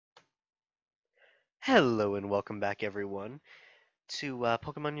Hello and welcome back, everyone, to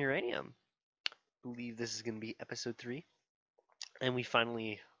Pokemon Uranium. I believe this is going to be episode 3, and we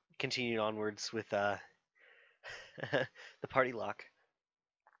finally continued onwards with the party lock.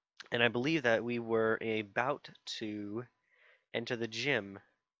 And I believe that we were about to enter the gym,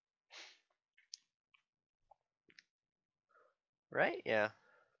 right? Yeah.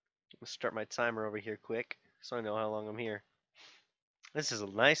 Let's start my timer over here quick so I know how long I'm here. This is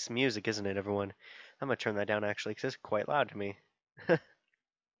nice music, isn't it, everyone? I'm going to turn that down actually because it's quite loud to me. Alright,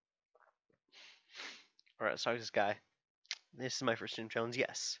 let's talk to this guy. This is my first gym challenge,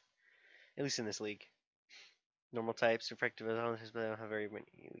 yes. At least in this league. Normal types, effective as long as they don't have very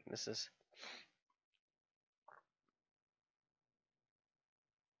many weaknesses.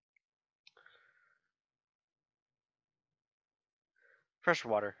 Fresh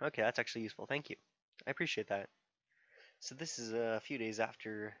water. Okay, that's actually useful. Thank you. I appreciate that. So this is a few days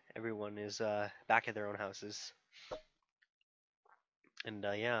after everyone is back at their own houses. And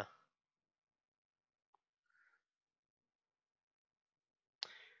yeah.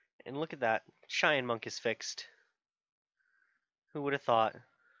 And look at that. Cheyenne Monk is fixed. Who would have thought?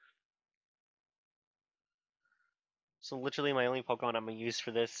 So literally my only Pokemon I'm going to use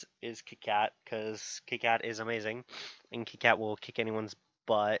for this is Kitkat, because Kitkat is amazing. And Kitkat will kick anyone's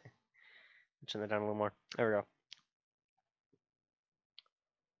butt. Turn that down a little more. There we go.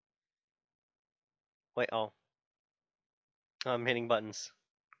 Wait, oh. I'm hitting buttons.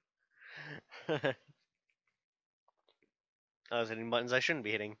 I was hitting buttons I shouldn't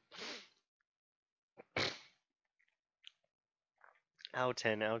be hitting. Ow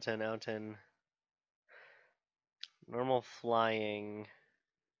 10, ow 10, ow 10. Normal flying.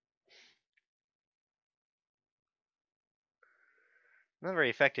 Not very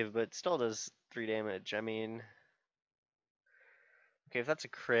effective, but still does 3 damage. I mean, okay, if that's a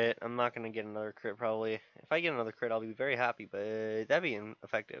crit, I'm not going to get another crit probably. If I get another crit, I'll be very happy, but that'd be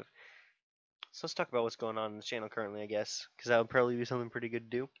ineffective. So let's talk about what's going on in the channel currently, I guess, because that would probably be something pretty good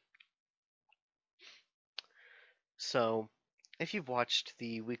to do. So, if you've watched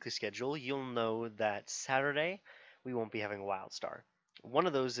the weekly schedule, you'll know that Saturday we won't be having a Wild Star. One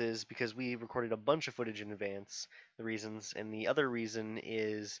of those is because we recorded a bunch of footage in advance, the reasons, and the other reason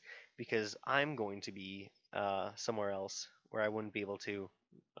is because I'm going to be somewhere else where I wouldn't be able to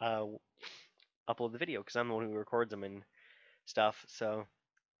uh, upload the video because I'm the one who records them and stuff. So,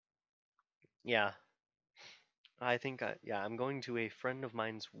 yeah, I think, yeah, I'm going to a friend of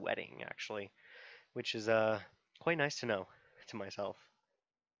mine's wedding actually, which is quite nice to know to myself.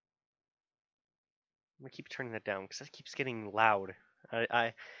 I'm gonna keep turning that down because that keeps getting loud.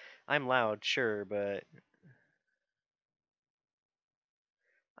 I'm loud, sure, but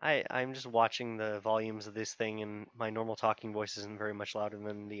I'm just watching the volumes of this thing, and my normal talking voice isn't very much louder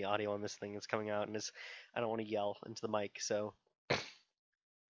than the audio on this thing that's coming out, and I don't want to yell into the mic, so.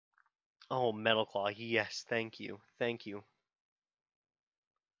 Oh, Metal Claw, yes, thank you, thank you,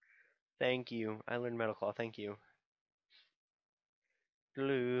 thank you. I learned Metal Claw, thank you.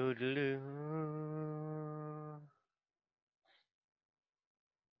 Doo -doo.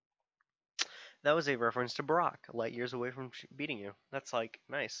 That was a reference to Brock, light years away from beating you. That's like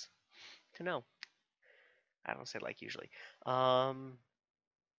nice to know. I don't say like usually. Um,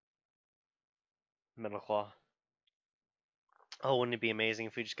 Metal Claw. Oh, wouldn't it be amazing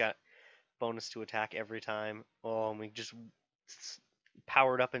if we just got bonus to attack every time? Oh, and we just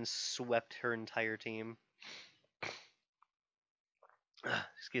powered up and swept her entire team.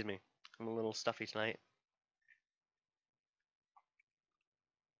 Excuse me. I'm a little stuffy tonight.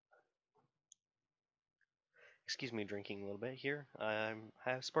 Excuse me drinking a little bit here. I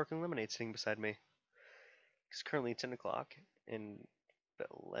have sparkling lemonade sitting beside me. It's currently 10 o'clock in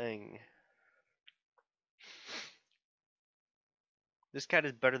Beleng. This cat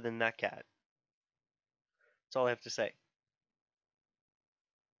is better than that cat. That's all I have to say.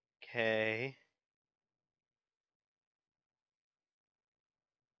 Okay.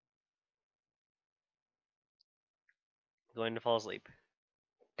 Going to fall asleep.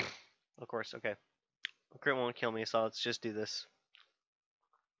 Of course, okay. Crit won't kill me, so let's just do this. I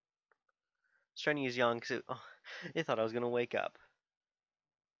was trying to use yawn because it thought I was going to wake up.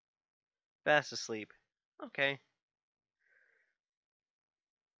 Fast asleep. Okay.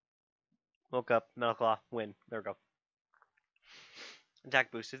 Woke up, Metal Claw, win. There we go.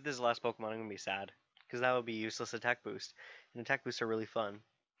 Attack boost. If this is the last Pokemon, I'm going to be sad. Because that would be useless attack boost. And attack boosts are really fun.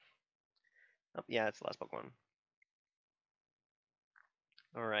 Oh, yeah, it's the last Pokemon.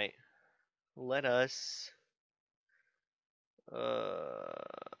 Alright. Let us... look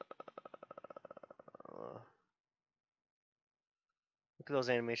at those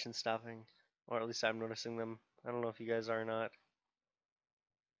animations stopping. Or at least I'm noticing them. I don't know if you guys are or not.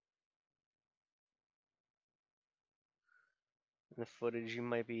 In the footage, you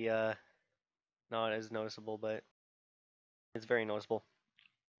might be not as noticeable, but it's very noticeable.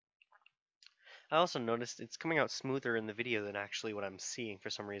 I also noticed it's coming out smoother in the video than actually what I'm seeing for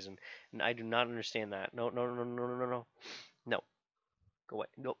some reason, and I do not understand that. No, no, no, no, no, no, no. No. Go away.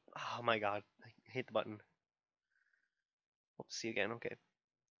 Nope. Oh my god. I hate the button. Oh, see you again. Okay.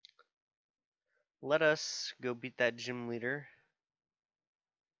 Let us go beat that gym leader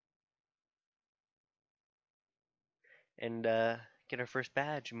and get our first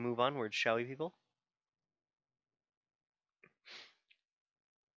badge and move onwards, shall we, people?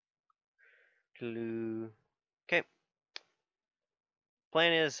 Okay.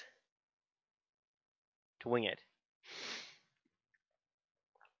 Plan is to wing it.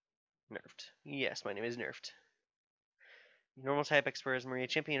 Nerfed. Yes, my name is Nerfed. Normal type expert is Maria,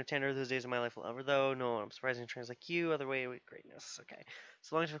 champion of 10 those days of my life will ever though. No, I'm surprising trends like you, other way with greatness. Okay.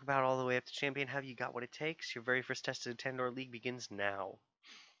 So long as you talk about all the way up to champion, have you got what it takes? Your very first test of the 10-door league begins now.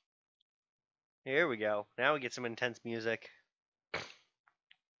 Here we go. Now we get some intense music.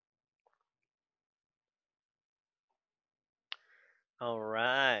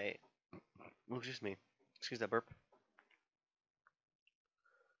 Alright. Oh, excuse me. Excuse that burp.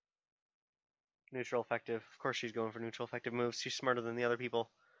 Neutral effective. Of course she's going for neutral effective moves. She's smarter than the other people.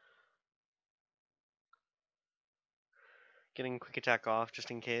 Getting quick attack off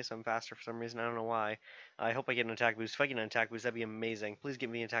just in case. I'm faster for some reason. I don't know why. I hope I get an attack boost. If I get an attack boost, that'd be amazing. Please give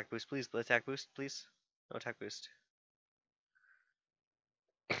me an attack boost. Please, attack boost, please. No attack boost.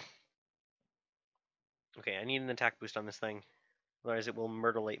 Okay, I need an attack boost on this thing. Otherwise it will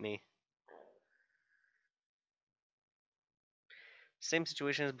murderate me. Same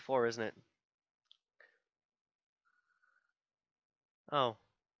situation as before, isn't it? Oh.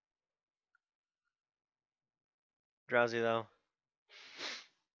 Drowsy though.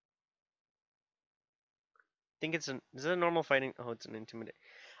 Think it's an is it a normal fighting? Oh, it's an intimidate.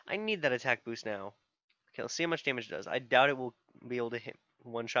 I need that attack boost now. Okay, let's see how much damage it does. I doubt it will be able to hit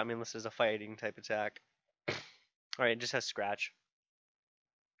one shot me unless it's a fighting type attack. Alright, it just has scratch.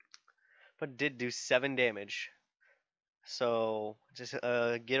 But it did do 7 damage. So just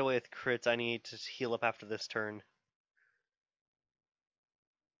get away with crits. I need to heal up after this turn.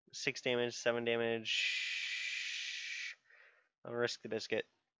 6 damage, 7 damage. I'll risk the biscuit.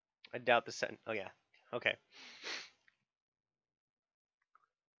 I doubt the set. Oh yeah. Okay.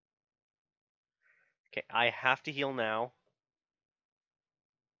 Okay, I have to heal now.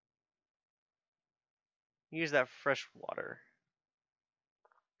 Use that fresh water.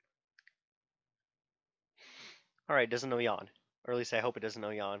 Alright, doesn't know yawn. Or at least I hope it doesn't know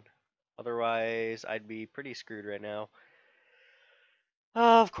yawn. Otherwise, I'd be pretty screwed right now.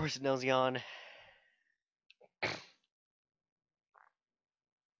 Oh, of course it knows yawn.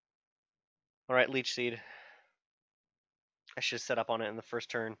 Alright, Leech Seed. I should have set up on it in the first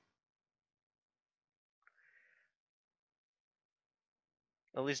turn.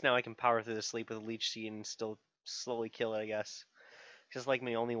 At least now I can power through the sleep with a Leech Seed and still slowly kill it, I guess. Just like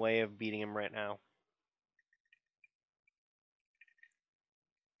my only way of beating him right now.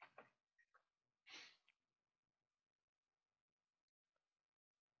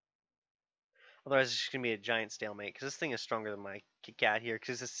 Otherwise, it's just going to be a giant stalemate, because this thing is stronger than my Kit Kat here,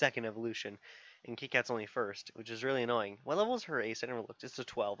 because it's a second evolution, and Kit Kat's only first, which is really annoying. What level is her ace? I never looked. It's a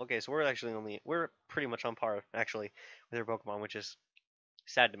 12. Okay, so we're pretty much on par, actually, with her Pokemon, which is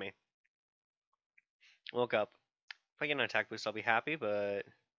sad to me. Woke up. If I get an attack boost, I'll be happy, but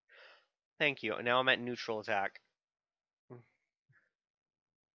thank you. Now I'm at neutral attack.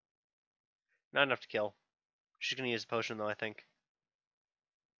 Not enough to kill. She's going to use a potion, though, I think.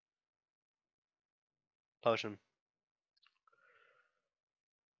 Potion.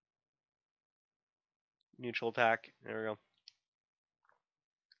 Neutral attack. There we go.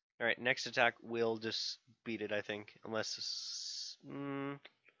 Alright, next attack will just beat it, I think. Unless... I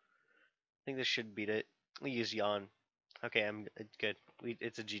think this should beat it. We use Yawn. Okay, I'm good.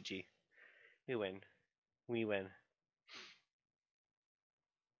 It's a GG. We win. We win.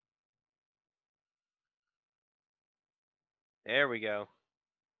 There we go.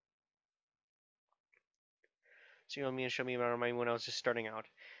 So you want me to show me about my when I was just starting out.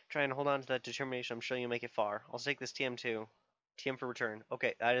 Try and hold on to that determination. I'm sure you'll make it far. I'll take this TM too. TM for return.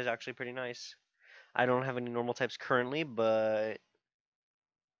 Okay, that is actually pretty nice. I don't have any normal types currently, but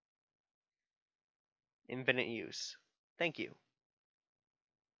infinite use. Thank you.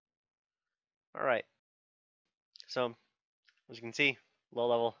 Alright. So, as you can see, low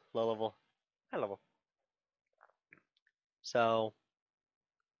level, high level. So,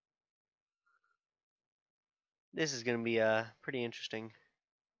 This is gonna be pretty interesting.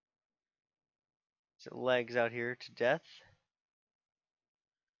 So legs out here to death.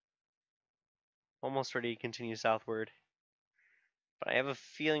 Almost ready to continue southward. But I have a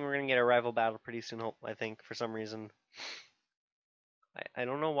feeling we're gonna get a rival battle pretty soon, I think, for some reason. I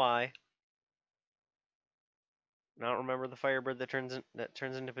don't know why. I don't remember the Firebird that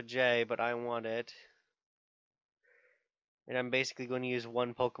turns into a J, but I want it. And I'm basically going to use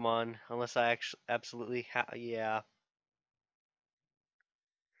one Pokemon, unless I actually absolutely yeah.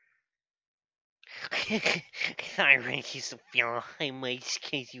 Alright, you Sophia. I might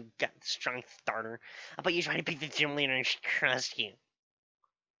case you got the strong starter. How about you try to pick the gym leader and trust you?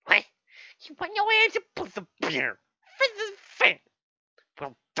 What? You want your hands to put the beer? Fit.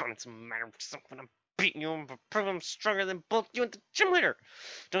 Well done, it's a matter of something. I'm beating you and prove I'm stronger than both you and the gym leader.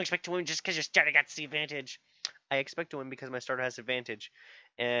 Don't expect to win just because your starter got the advantage. I expect to win because my starter has advantage.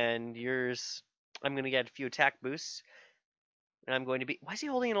 And yours, I'm going to get a few attack boosts. And I'm going to be. Why is he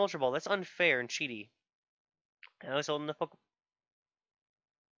holding an Ultra Ball? That's unfair and cheaty. And I was holding the Pokemon.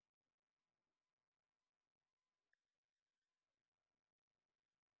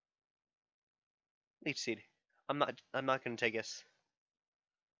 Leech Seed. I'm not going to take this.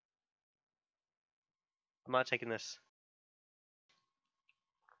 I'm not taking this.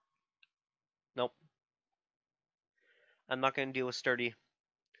 Nope. I'm not going to deal with Sturdy.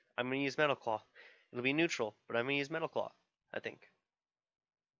 I'm going to use Metal Claw. It'll be neutral, but I'm going to use Metal Claw, I think.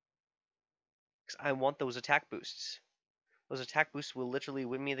 Because I want those attack boosts. Those attack boosts will literally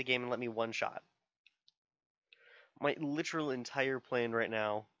win me the game and let me one-shot. My literal entire plan right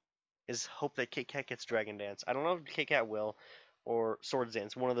now is hope that Kit Kat gets Dragon Dance. I don't know if Kit Kat will, or Swords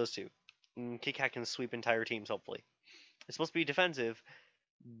Dance, one of those two. And Kit Kat can sweep entire teams, hopefully. It's supposed to be defensive,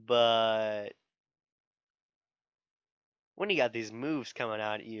 but when you got these moves coming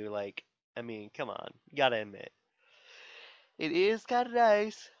out at you, like, I mean, come on. You gotta admit. It is kinda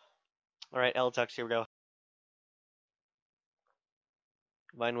nice. Alright, L-Tux, here we go.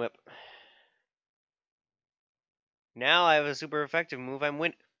 Vine Whip. Now I have a super effective move. I'm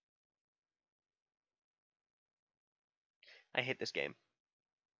win. I hate this game.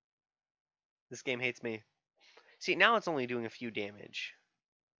 This game hates me. See, now it's only doing a few damage.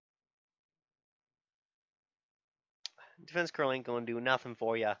 Defense curl ain't gonna do nothing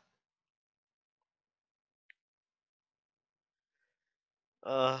for ya.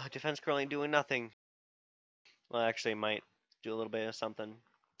 Defense curl ain't doing nothing. Well, actually, it might do a little bit of something.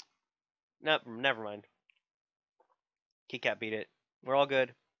 Nope, never mind. Kit Kat beat it. We're all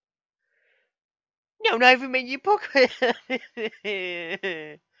good. No, not even made you Pokemon.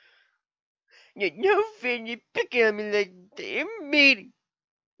 You're no fan, you picking on me like damn meaty.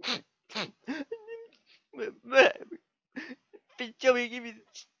 Tell me, give me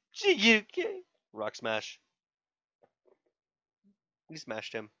the okay? Rock Smash. You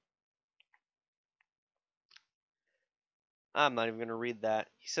smashed him. I'm not even gonna read that.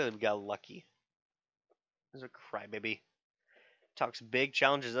 He said we got lucky. He's a crybaby. Talks big,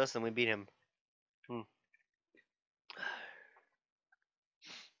 challenges us, and we beat him.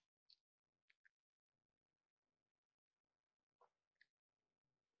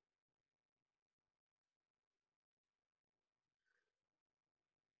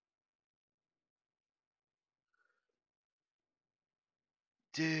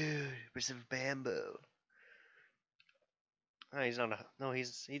 Dude, Pacific Bamboo. Oh, he's not a. No,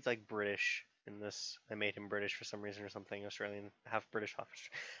 he's like British in this. I made him British for some reason or something. Australian, half British, half.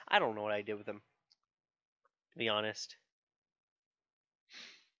 I don't know what I did with him. To be honest,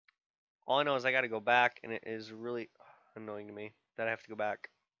 all I know is I got to go back, and it is really annoying to me that I have to go back.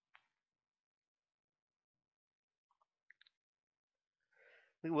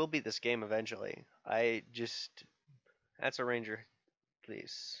 We will beat this game eventually. I just. That's a ranger,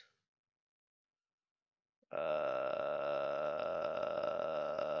 please. I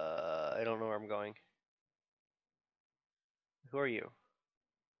don't know where I'm going. Who are you?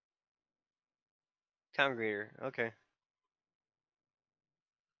 Town greeter. Okay.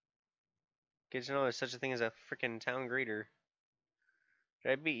 Good to know there's such a thing as a freaking town greeter.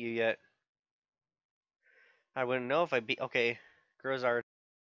 Did I beat you yet? I wouldn't know if I beat. Okay. Grozard.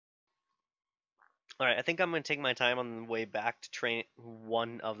 Alright, I think I'm going to take my time on the way back to train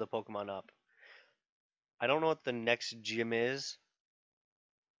one of the Pokemon up. I don't know what the next gym is.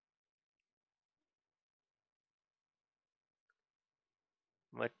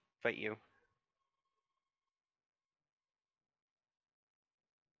 I might fight you.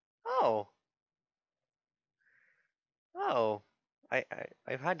 Oh. Oh.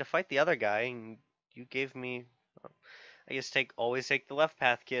 I've had to fight the other guy, and you gave me. I guess always take the left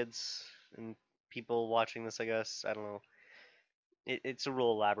path, kids. And people watching this, I guess. I don't know. It's a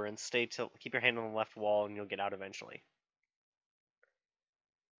rule of labyrinth. Keep your hand on the left wall, and you'll get out eventually.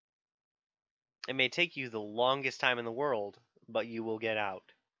 It may take you the longest time in the world, but you will get out.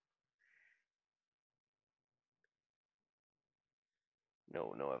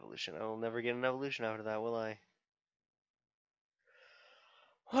 No, no evolution. I will never get an evolution out of that, will I?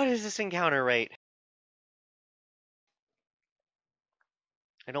 What is this encounter rate?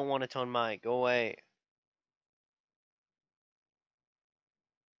 I don't want to tone my. Go away.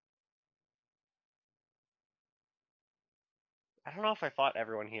 I don't know if I fought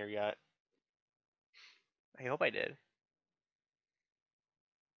everyone here yet. I hope I did.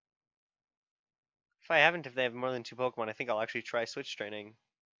 If I haven't, if they have more than 2 Pokemon, I think I'll actually try switch training.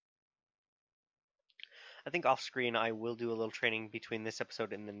 I think off screen I will do a little training between this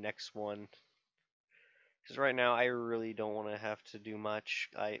episode and the next one. Because right now I really don't want to have to do much.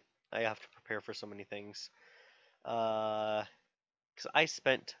 I have to prepare for so many things. Because I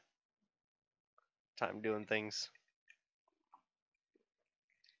spent time doing things.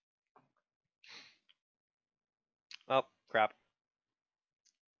 Oh, crap.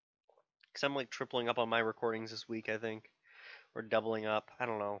 Because I'm like tripling up on my recordings this week, I think. Or doubling up. I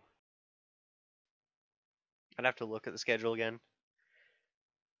don't know. I'd have to look at the schedule again.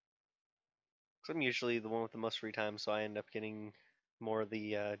 Because I'm usually the one with the most free time, so I end up getting more of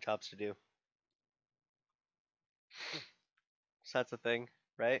the jobs to do. So that's a thing,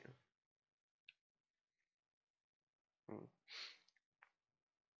 right?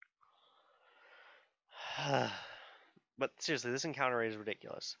 But seriously, this encounter rate is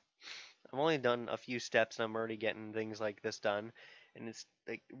ridiculous. I've only done a few steps and I'm already getting things like this done. And it's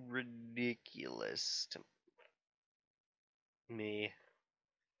like ridiculous to me.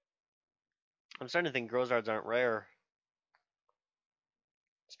 I'm starting to think Grozards aren't rare.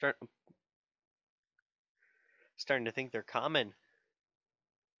 Starting to think they're common.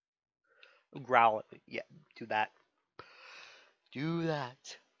 Growl. Yeah, do that. Do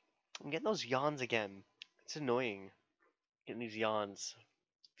that. I'm getting those yawns again. It's annoying. Getting these yawns.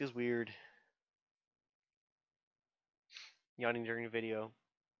 Feels weird. Yawning during a video.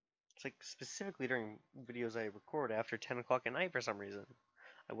 It's like specifically during videos I record after 10 o'clock at night for some reason.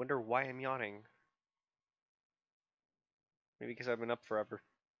 I wonder why I'm yawning. Maybe because I've been up forever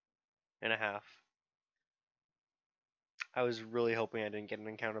and a half. I was really hoping I didn't get an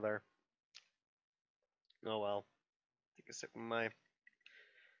encounter there. Oh well. Take a sip of my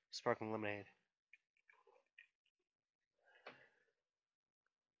sparkling lemonade.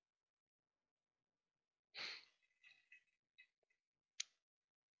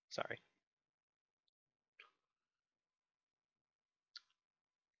 Sorry.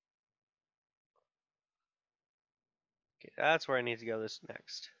 Okay, that's where I need to go this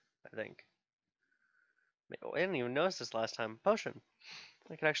next, I think. Oh, I didn't even notice this last time. Potion.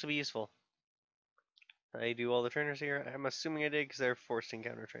 That could actually be useful. I do all the trainers here. I'm assuming I did because they're forced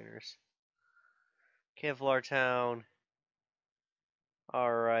encounter trainers. Kevlar Town.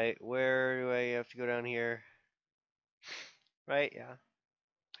 Alright, where do I have to go down here? Right, yeah.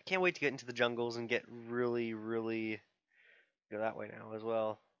 I can't wait to get into the jungles and get really, really go that way now as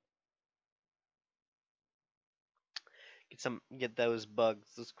well. Get those bugs,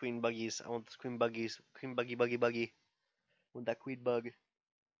 those queen buggies. I want those queen buggies. Queen buggy. I want that queen bug.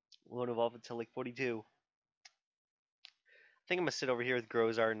 Won't evolve until like 42. I think I'm gonna sit over here with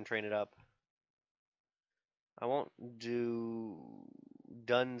Grozard and train it up. I won't do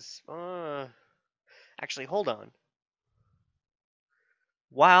Duns. Actually, hold on.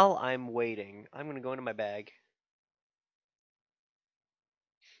 While I'm waiting, I'm gonna go into my bag.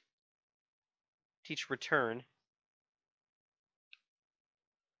 Teach return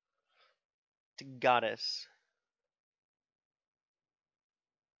to Goddess.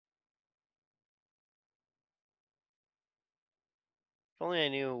 If only I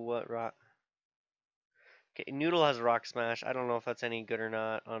knew what rock. Okay, Noodle has a Rock Smash. I don't know if that's any good or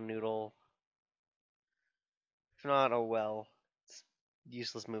not on Noodle. If not, oh well. It's a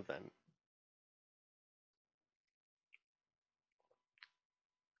useless move then.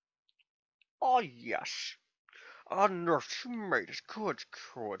 Oh yes. Ah, nurse, you made it. Good,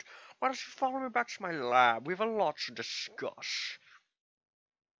 good. Why don't you follow me back to my lab? We have a lot to discuss.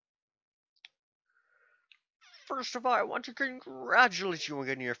 First of all, I want to congratulate you on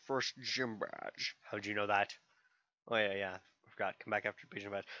getting your first gym badge. How'd you know that? Oh yeah. I forgot. Come back after the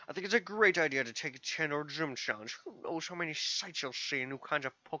gym badge. I think it's a great idea to take a 10 or gym challenge. Who knows how many sights you'll see and new kinds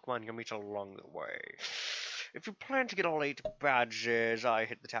of Pokemon you'll meet along the way. If you plan to get all 8 badges, I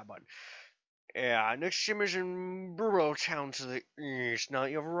hit the tab button. Yeah, next gym is in Burrow Town to the east. Now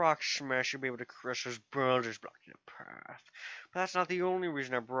you have Rock Smash, you'll be able to crush those boulders blocking the path. But that's not the only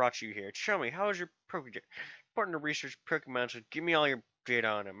reason I brought you here. Tell me, how is your Pokemon? Important to research Pokemon, so give me all your data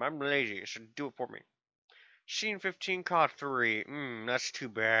on him. I'm lazy, so do it for me. Scene 15 caught 3. That's too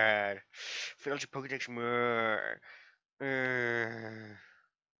bad. Failed your Pokedex more. A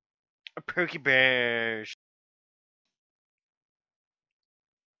Pokebash.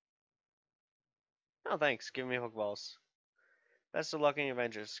 Oh, thanks. Give me Pokeballs. Best of luck in your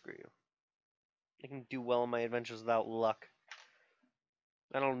adventures. Screw you. I can do well in my adventures without luck.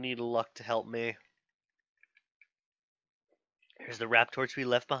 I don't need luck to help me. Here's the Raptorch we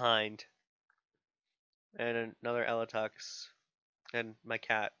left behind. And another Elatux. And my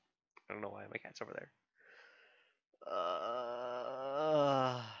cat. I don't know why my cat's over there.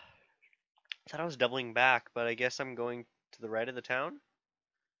 I thought I was doubling back, but I guess I'm going to the right of the town?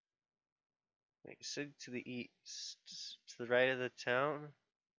 Wait, so to the east. To the right of the town?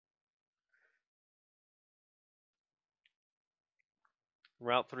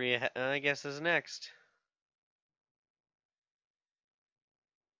 Route 3 ahead, I guess is next.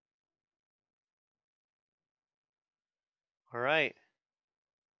 Alright.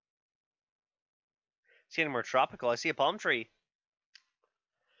 It's getting more tropical. I see a palm tree.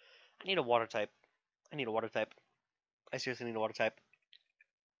 I need a water type. I need a water type. I seriously need a water type.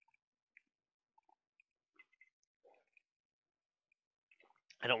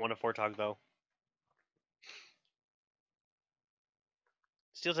 I don't want a Fortog though.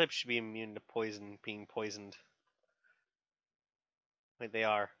 Steel types should be immune to poison, being poisoned. Wait, they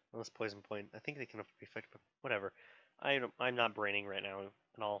are. Unless poison point. I think they can be affected, but whatever. I'm not braining right now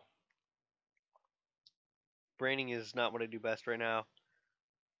at all. Braining is not what I do best right now.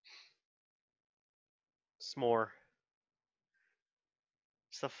 S'more.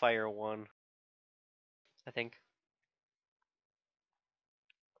 It's the fire one, I think.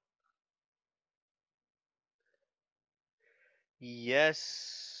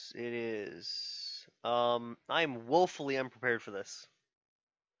 Yes, it is. I'm woefully unprepared for this.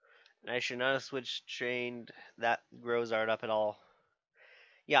 I should not have switched trained that Grozard up at all.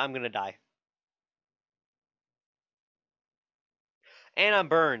 Yeah, I'm gonna die. And I'm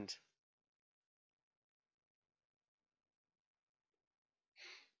burned.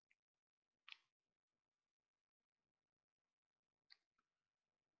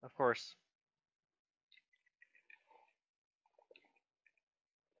 Of course.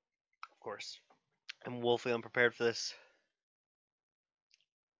 Of course. I'm woefully unprepared for this.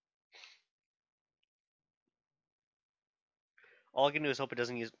 All I can do is hope it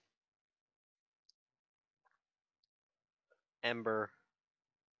doesn't use Ember.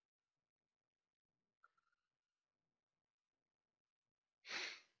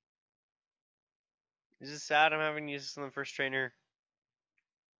 Is it sad I'm having to use this on the first trainer?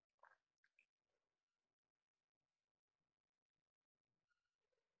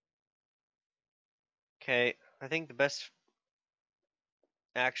 Okay, I think the best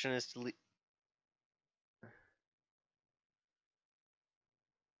action is to leech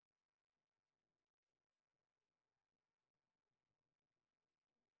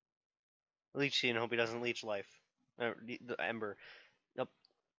Seed and hope he doesn't leech life. The Ember. Nope.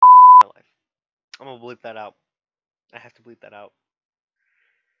 My life. I'm gonna bleep that out. I have to bleep that out.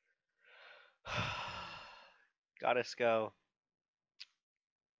 Goddess go.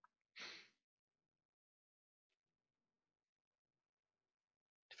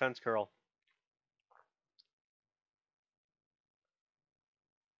 Defense curl.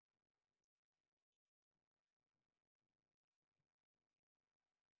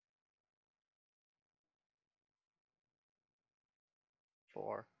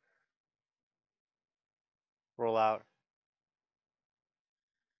 4. Roll out.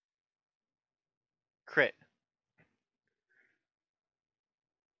 Crit.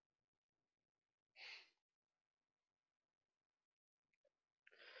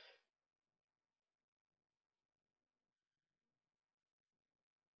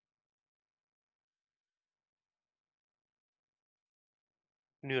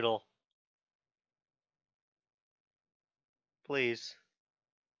 Noodle. Please.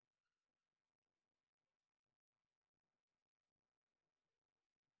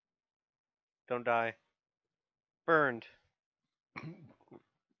 Don't die. Burned.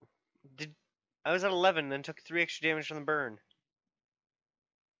 Did I was at 11, then took 3 extra damage from the burn.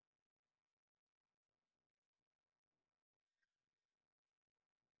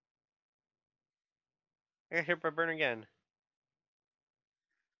 I got hit by burn again.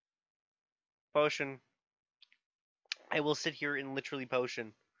 Potion. I will sit here and literally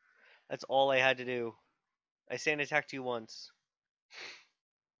potion. That's all I had to do. I sand attacked you once.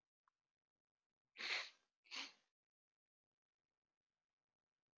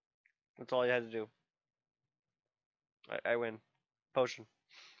 That's all I had to do. I win. Potion.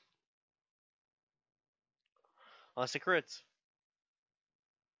 Unless it crits.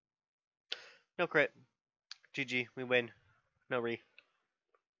 No crit. GG. We win. No re.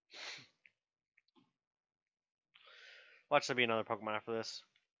 Watch there be another Pokemon after this.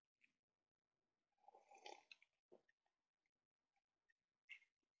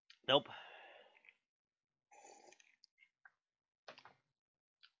 Nope.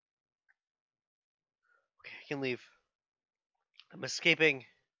 Okay, I can leave. I'm escaping.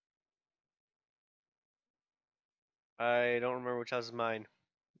 I don't remember which house is mine.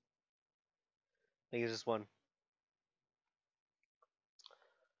 I think it's this one.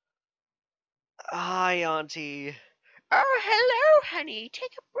 Hi, Auntie. Oh, hello, honey.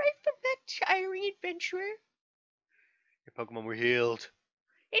 Take a break from that tiring adventurer. Your Pokemon were healed.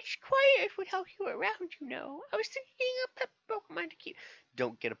 It's quiet without you around, you know. I was thinking of a Pokemon to keep.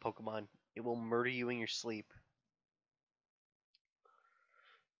 Don't get a Pokemon. It will murder you in your sleep.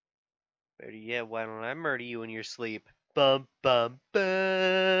 Better yet, why don't I murder you in your sleep? Bum bum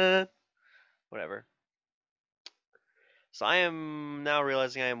bum. Whatever. So I am now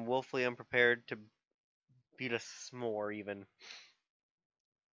realizing I am woefully unprepared to beat a s'more even.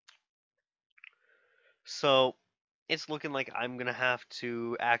 So it's looking like I'm gonna have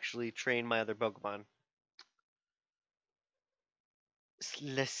to actually train my other Pokemon.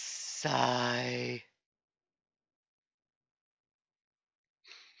 Slissai.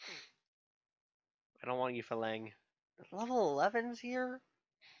 I don't want you, Falang. Level 11's here?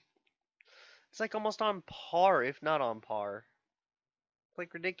 It's like almost on par, if not on par. It's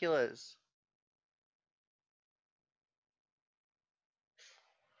like ridiculous.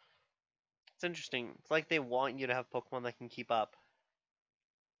 It's interesting. It's like they want you to have Pokemon that can keep up.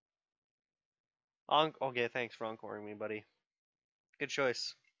 Okay, thanks for encoring me, buddy. Good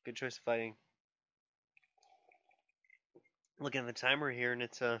choice. Good choice of fighting. Looking at the timer here, and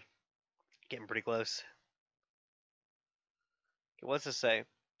it's getting pretty close. Okay, what's this say?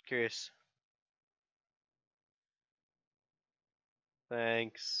 Curious.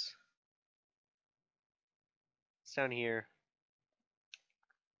 Thanks. It's down here.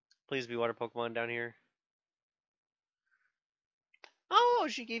 Please be water Pokemon down here. Oh,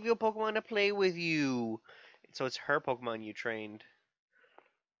 she gave you a Pokemon to play with you. So it's her Pokemon you trained.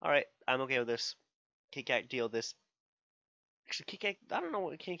 Alright, I'm okay with this. Kit Kat deal this. Actually, Kit Kat, I don't know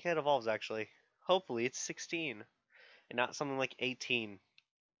what Kit Kat evolves actually. Hopefully it's 16 and not something like 18.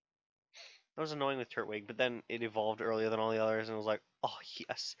 That was annoying with Turtwig, but then it evolved earlier than all the others and it was like, oh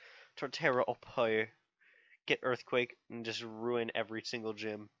yes, Torterra up higher. Get Earthquake and just ruin every single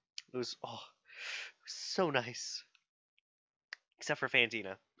gym. It was, oh, so nice. Except for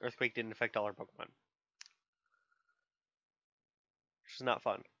Fantina. Earthquake didn't affect all our Pokemon. Which is not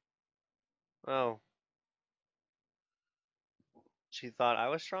fun. Oh. She thought I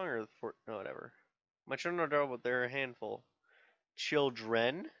was stronger for no whatever. My children are adorable, but they're a handful.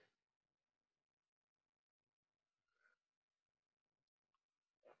 Children?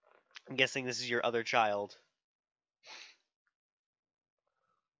 I'm guessing this is your other child.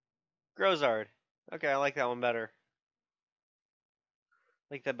 Grozard. Okay, I like that one better.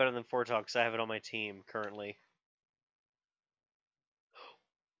 I like that better than Fortalk because I have it on my team currently.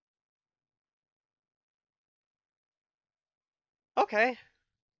 Okay.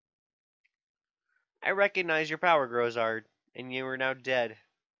 I recognize your power, Grozard, and you are now dead.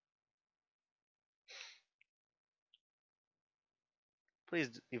 Please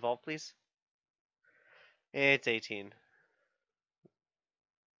evolve, please. It's 18.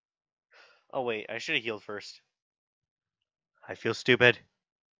 Oh wait, I should have healed first. I feel stupid.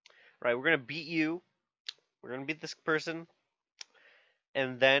 Right, we're gonna beat you. We're gonna beat this person,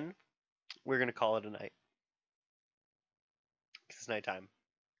 and then we're gonna call it a night. It's nighttime.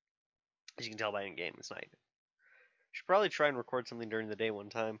 As you can tell by in game, it's night. Should probably try and record something during the day one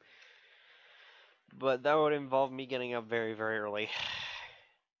time, but that would involve me getting up very, very early.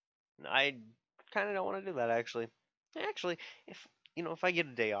 I kind of don't want to do that actually. Actually, if I get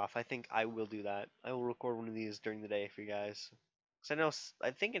a day off, I think I will do that. I will record one of these during the day for you guys. Cause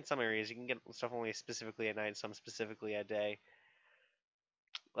I think in some areas you can get stuff only specifically at night, some specifically at day.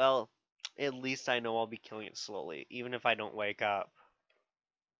 Well, at least I know I'll be killing it slowly, even if I don't wake up.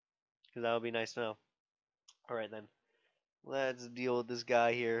 Because that would be nice to know. Alright then. Let's deal with this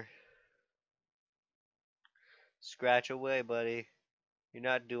guy here. Scratch away, buddy. You're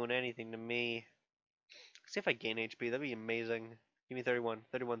not doing anything to me. See if I gain HP, that'd be amazing. Give me 31.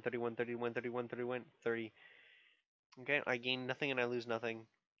 31, 31, 31, 31, 31, 30. Okay, I gain nothing and I lose nothing.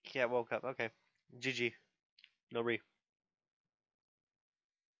 Cat woke up. Okay. GG. No re.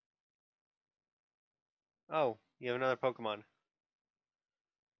 Oh, you have another Pokemon.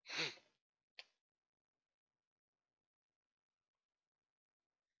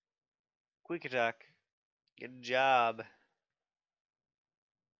 Quick attack. Good job.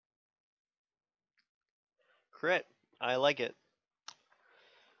 Crit. I like it.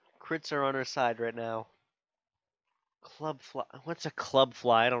 Crits are on our side right now. Club fly. What's a club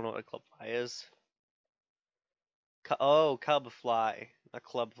fly? I don't know what a club fly is. Oh, cub fly. A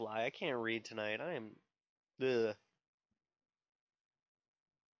club fly. I can't read tonight. I am. Ugh.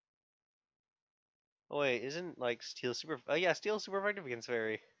 Oh wait, isn't like steel super? Oh yeah, steel is super effective against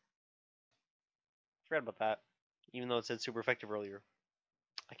fairy. Forgot about that. Even though it said super effective earlier.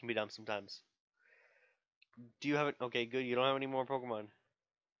 I can be dumb sometimes. Do you have it? Okay, good. You don't have any more Pokemon.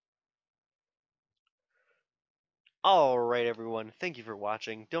 Alright, everyone. Thank you for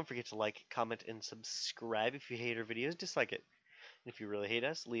watching. Don't forget to like, comment, and subscribe. If you hate our videos, dislike it. And if you really hate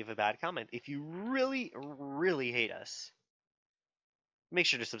us, leave a bad comment. If you really, really hate us, make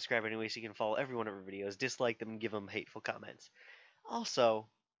sure to subscribe anyway so you can follow every one of our videos, dislike them, and give them hateful comments. Also,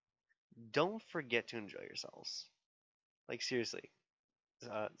 don't forget to enjoy yourselves. Like, seriously.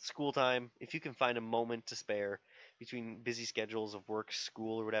 School time, if you can find a moment to spare between busy schedules of work,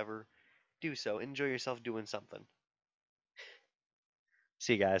 school, or whatever, do so. Enjoy yourself doing something.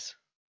 See you guys.